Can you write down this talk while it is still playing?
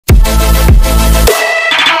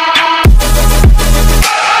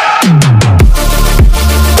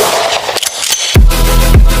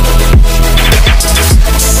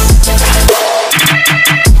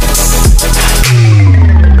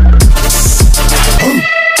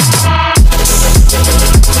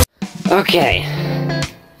Okay,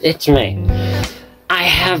 it's me. I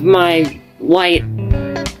have my light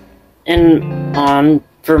on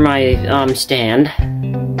for my stand,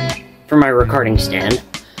 for my recording stand.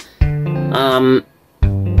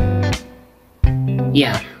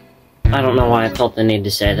 Yeah, I don't know why I felt the need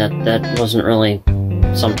to say that. That wasn't really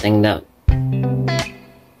something that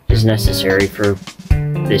is necessary for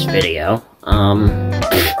this video.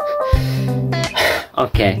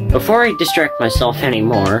 Okay, before I distract myself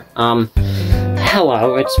anymore,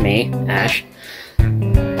 hello, it's me, Ash.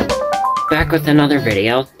 Back with another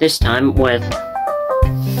video, this time with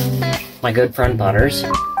my good friend Butters.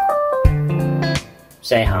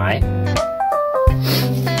 Say hi.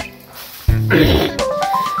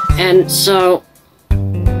 And so,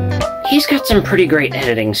 he's got some pretty great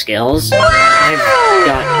editing skills. I've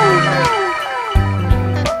got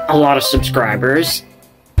a lot of subscribers,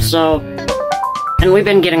 so, and we've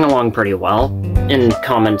been getting along pretty well in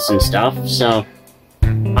comments and stuff, so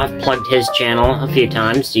I've plugged his channel a few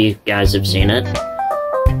times. You guys have seen it.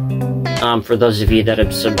 For those of you that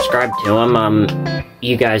have subscribed to him,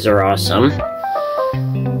 you guys are awesome.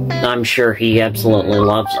 I'm sure he absolutely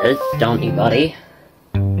loves it, don't you, buddy?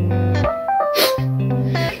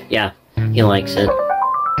 Yeah, he likes it.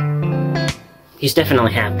 He's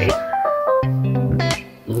definitely happy.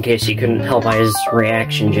 In case you couldn't tell by his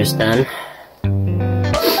reaction just then.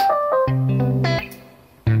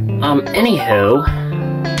 Anywho,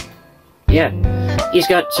 yeah, he's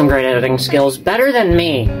got some great editing skills, better than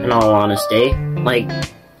me, in all honesty. Like,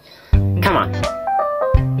 come on.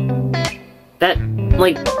 That,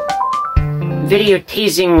 like, video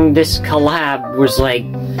teasing this collab was like,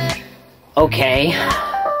 okay.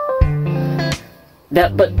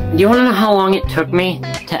 But, do you wanna know how long it took me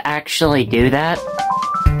to actually do that?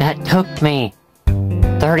 That took me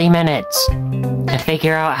 30 minutes to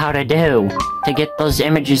figure out how to do, to get those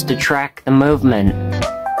images to track the movement.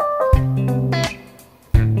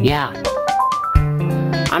 Yeah.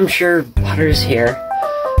 I'm sure Butters here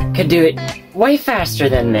could do it way faster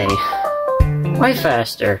than me. Way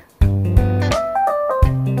faster.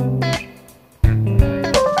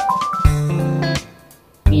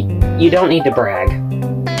 You don't need to brag.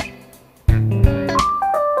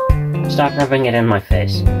 Stop rubbing it in my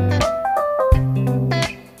face.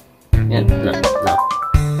 Yeah, no.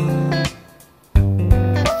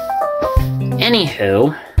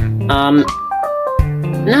 Anywho,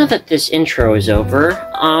 now that this intro is over,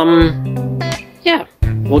 yeah,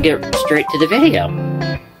 we'll get straight to the video.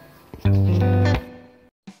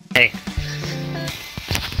 Hey.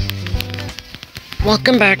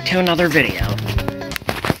 Welcome back to another video.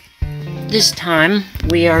 This time,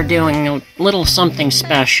 we are doing a little something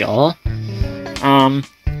special.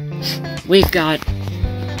 We've got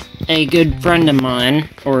a good friend of mine,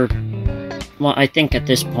 or, well, I think at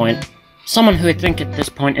this point, someone who I think at this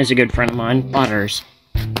point is a good friend of mine, Butters.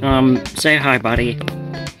 Say hi, buddy.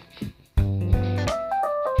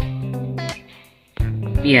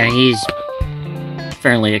 Yeah, he's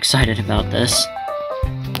fairly excited about this.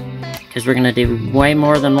 Because we're gonna do way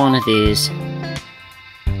more than one of these.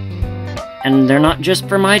 And they're not just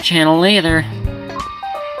for my channel either.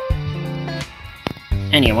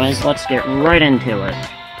 Anyways, let's get right into it.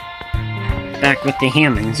 Back with the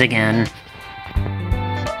humans again.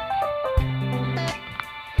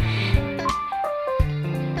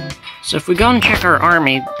 So if we go and check our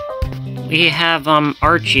army, we have,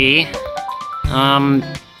 Archie.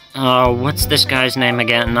 What's this guy's name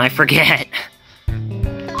again? I forget.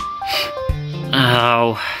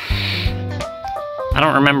 Oh... I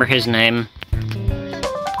don't remember his name.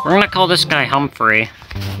 We're gonna call this guy Humphrey.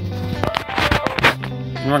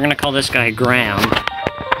 And we're gonna call this guy Graham.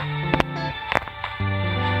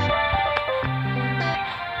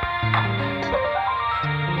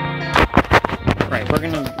 Right, we're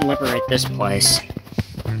gonna liberate this place.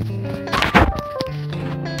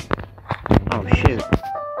 Oh, shoot.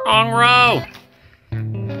 Wrong row!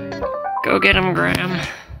 Go get him, Graham.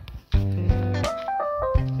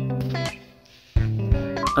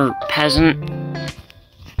 Or peasant,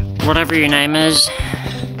 whatever your name is.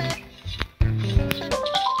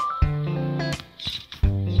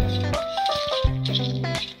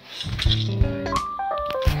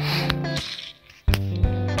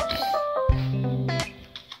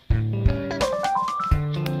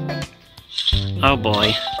 Oh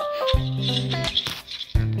boy.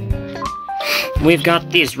 We've got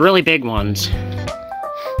these really big ones.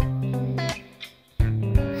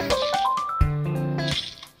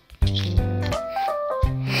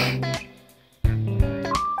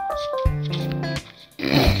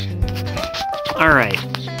 Alright.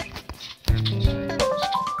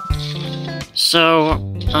 So,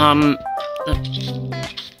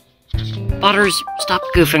 Butters, stop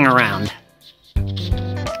goofing around.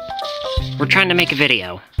 We're trying to make a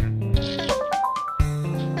video.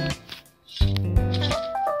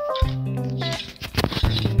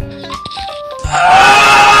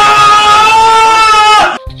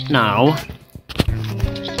 No.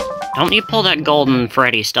 Don't you pull that Golden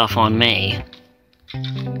Freddy stuff on me.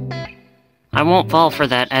 I won't fall for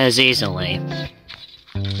that as easily.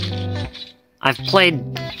 I've played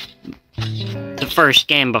the first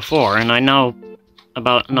game before, and I know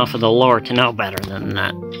about enough of the lore to know better than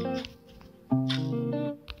that.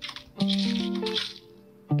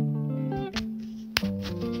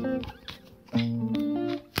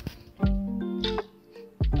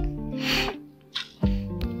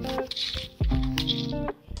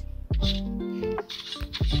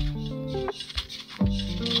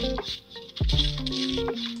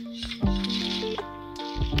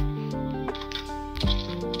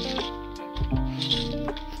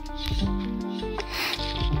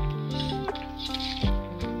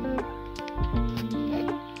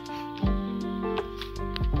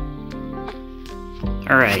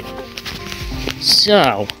 Alright,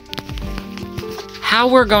 so, how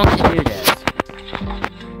we're going to do this.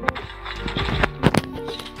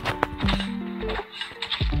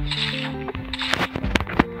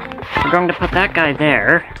 We're going to put that guy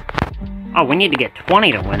there. Oh, we need to get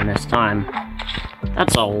 20 to win this time.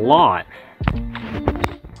 That's a lot.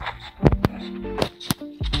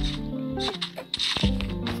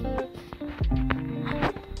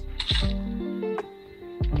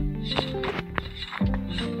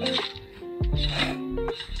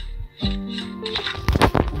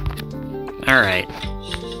 Alright,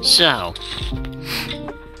 so...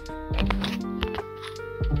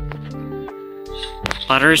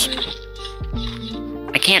 Butters?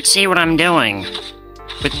 I can't see what I'm doing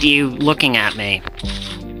with you looking at me.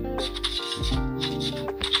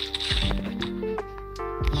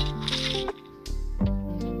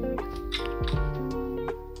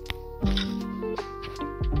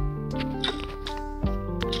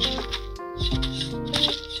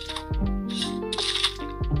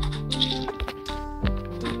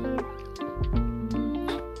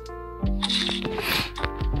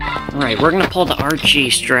 Alright, we're gonna pull the Archie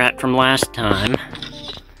strat from last time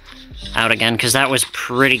out again, because that was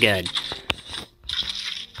pretty good.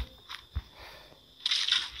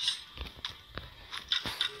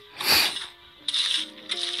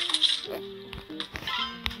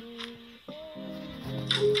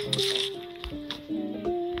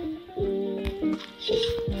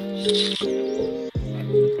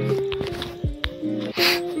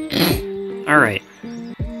 Alright.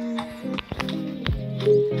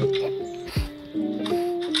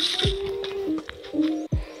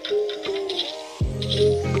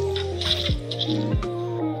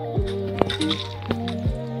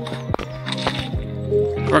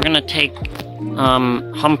 We're gonna take,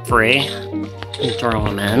 Humphrey and throw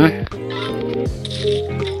him in.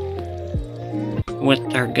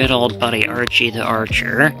 With our good old buddy Archie the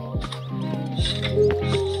Archer.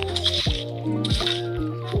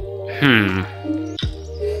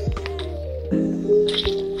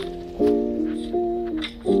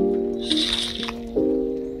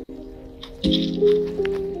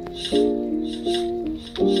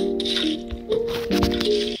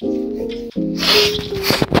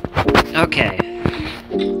 Okay.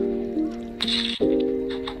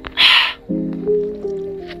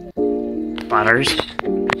 Butters.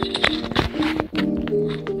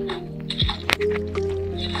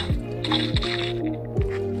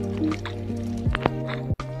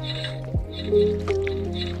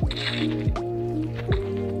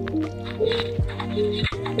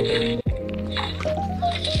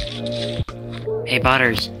 Hey,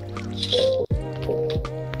 Butters.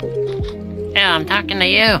 Yeah, I'm talking to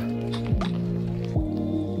you.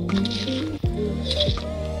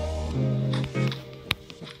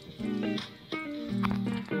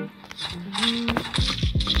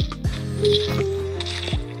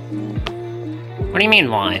 What do you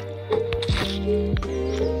mean, why?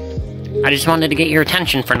 I just wanted to get your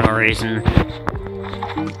attention for no reason.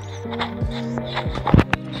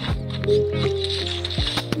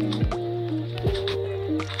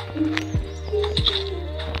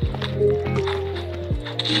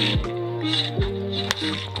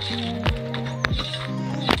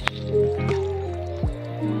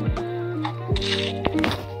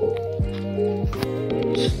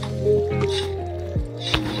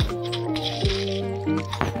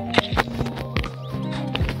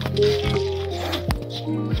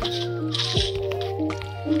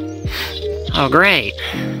 Oh, great.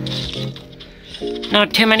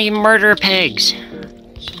 Not too many murder pigs.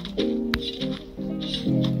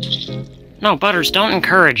 No, Butters, don't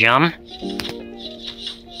encourage him.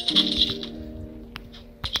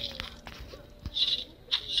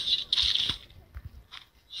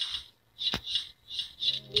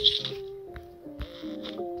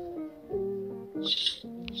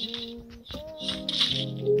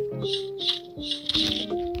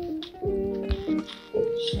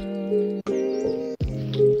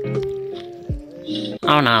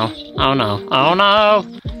 Oh no, oh no, oh no!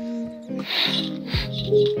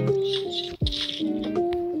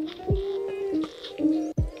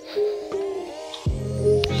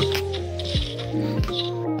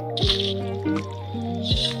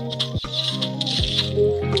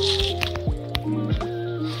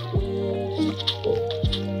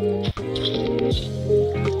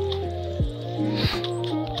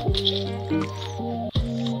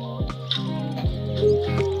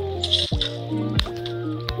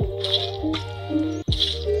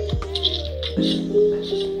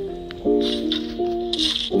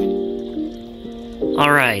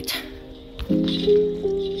 All right.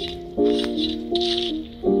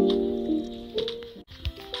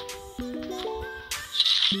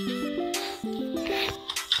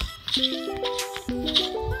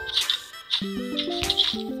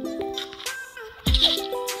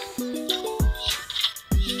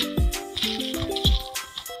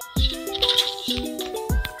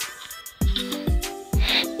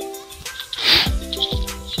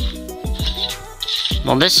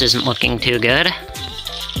 Well, this isn't looking too good.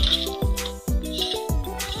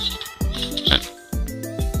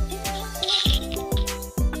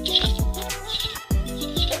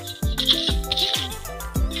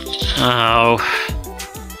 Oh,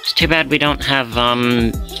 it's too bad we don't have,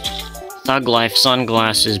 Thug Life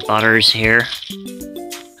sunglasses Butters here.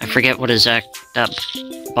 I forget what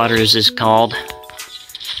that Butters is called.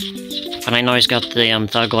 But I know he's got the,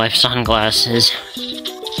 Thug Life sunglasses.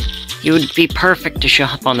 He would be perfect to show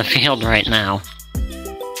up on the field right now.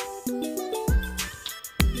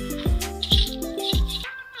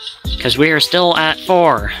 Because we are still at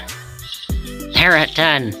 4. They're at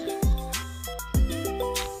 10.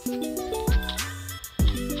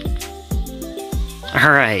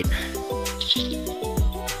 Alright.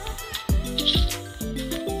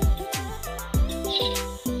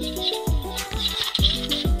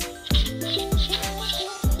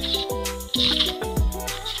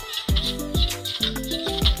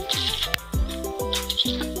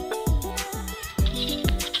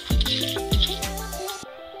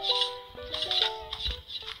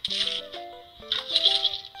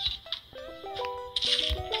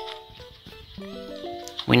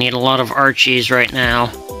 We need a lot of Archies right now.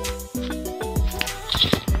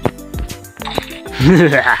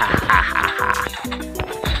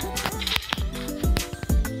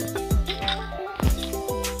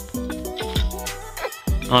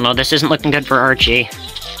 Oh no, this isn't looking good for Archie.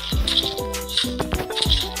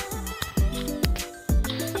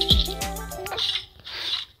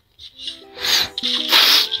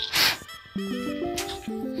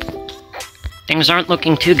 Things aren't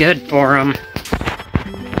looking too good for him.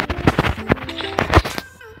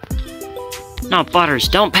 No, Butters,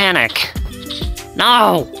 don't panic.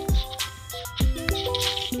 No!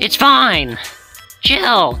 It's fine!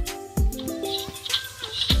 Chill!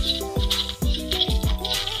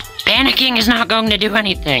 Panicking is not going to do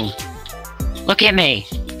anything. Look at me.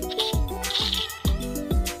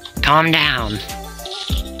 Calm down.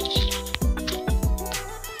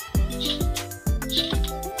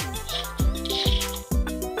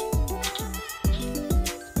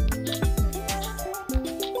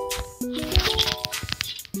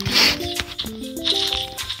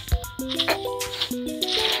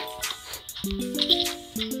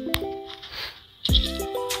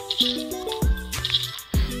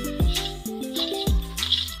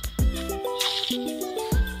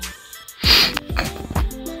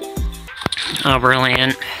 Oh,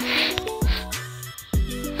 brilliant.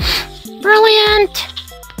 Brilliant!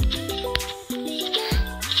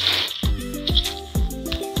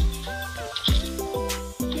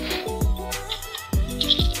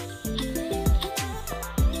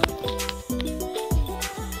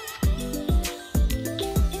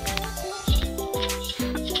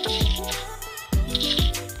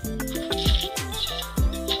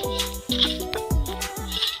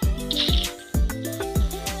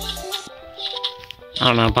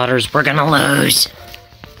 Oh no, Butters, we're gonna lose.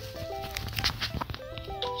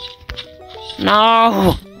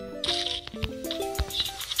 No!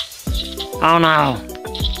 Oh no.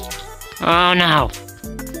 Oh no.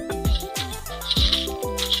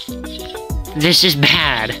 This is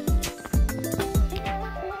bad.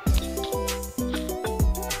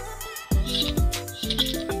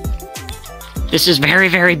 This is very,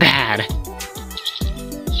 very bad.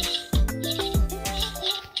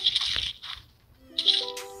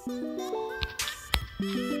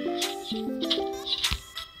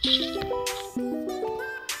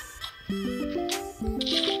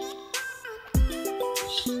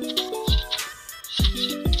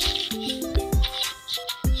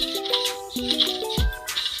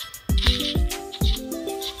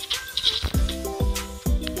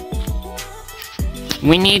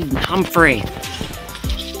 We need Humphrey.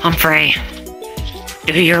 Humphrey,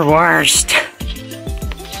 do your worst.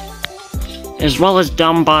 As well as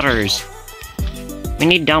Dumb Butters. We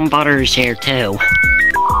need Dumb Butters here, too.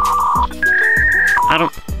 I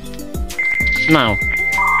don't... No.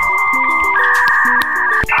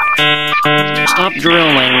 Stop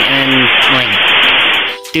drooling and,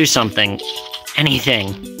 like, do something.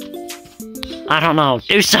 Anything. I don't know.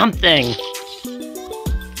 Do something!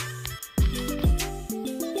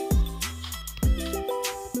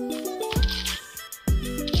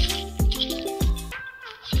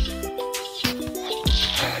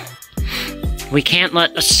 We can't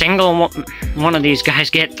let a single one of these guys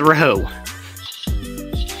get through.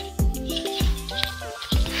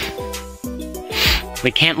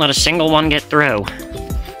 We can't let a single one get through.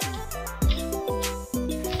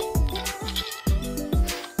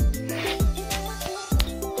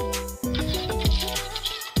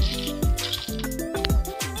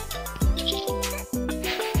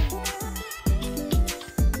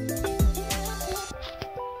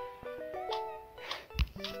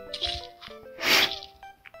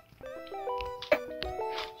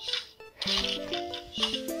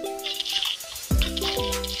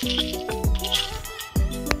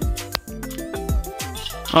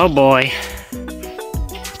 Oh boy.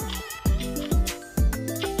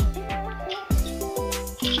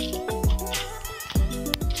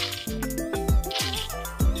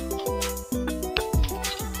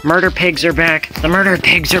 Murder pigs are back. The murder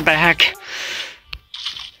pigs are back.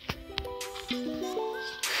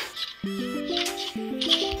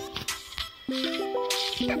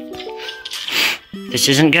 This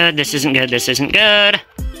isn't good. This isn't good. This isn't good.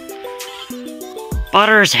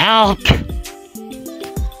 Butters, help!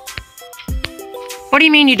 What do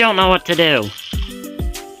you mean you don't know what to do?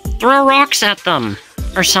 Throw rocks at them,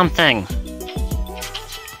 or something.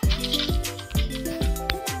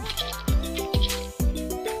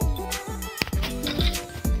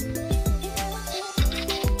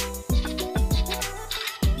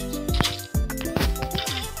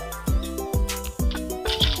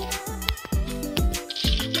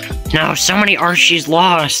 No, so many Archies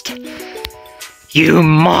lost. You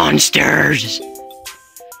monsters!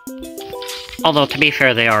 Although, to be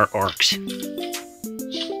fair, they are orcs.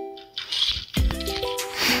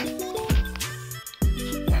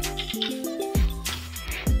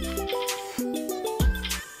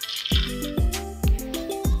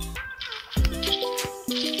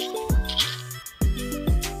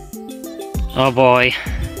 Oh boy.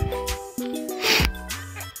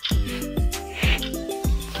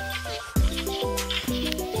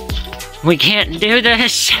 We can't do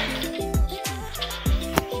this!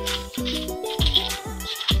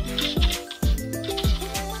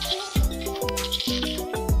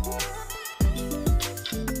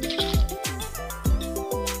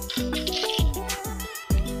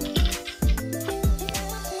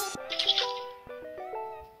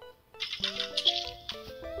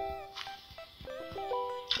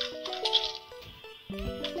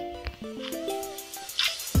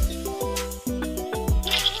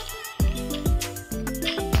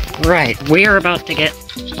 Right, we are about to get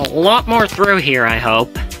a lot more through here, I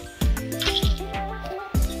hope.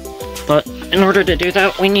 But in order to do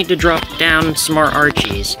that, we need to drop down some more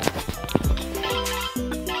Archies.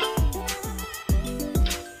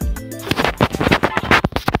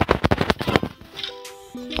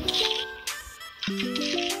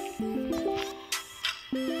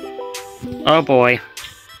 Oh boy.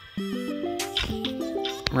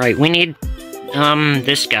 Right, we need,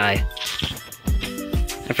 this guy.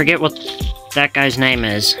 I forget what that guy's name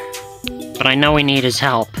is, but I know we need his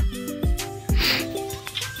help.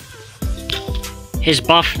 His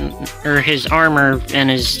buff, or his armor, and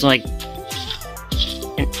his, like,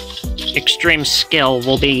 extreme skill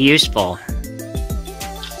will be useful.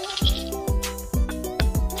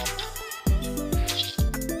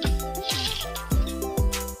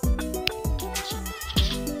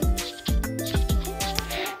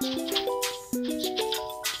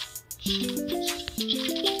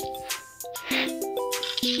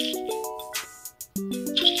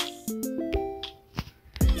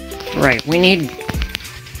 Right, we need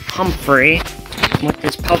Humphrey with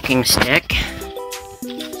his poking stick.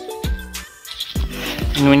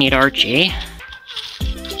 And we need Archie.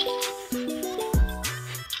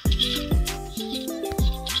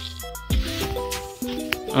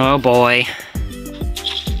 Oh boy.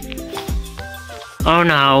 Oh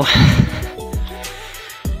no.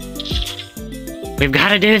 We've got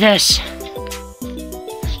to do this.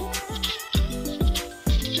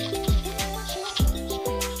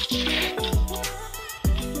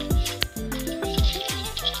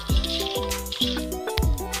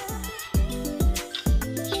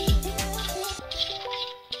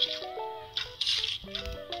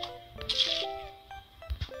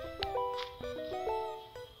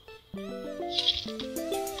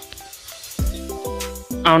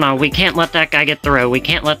 Oh no, we can't let that guy get through. We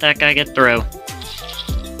can't let that guy get through.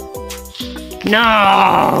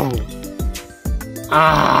 No!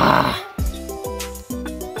 Ah.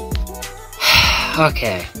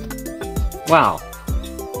 Okay. Well.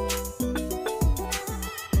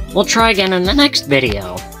 We'll try again in the next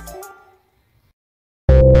video.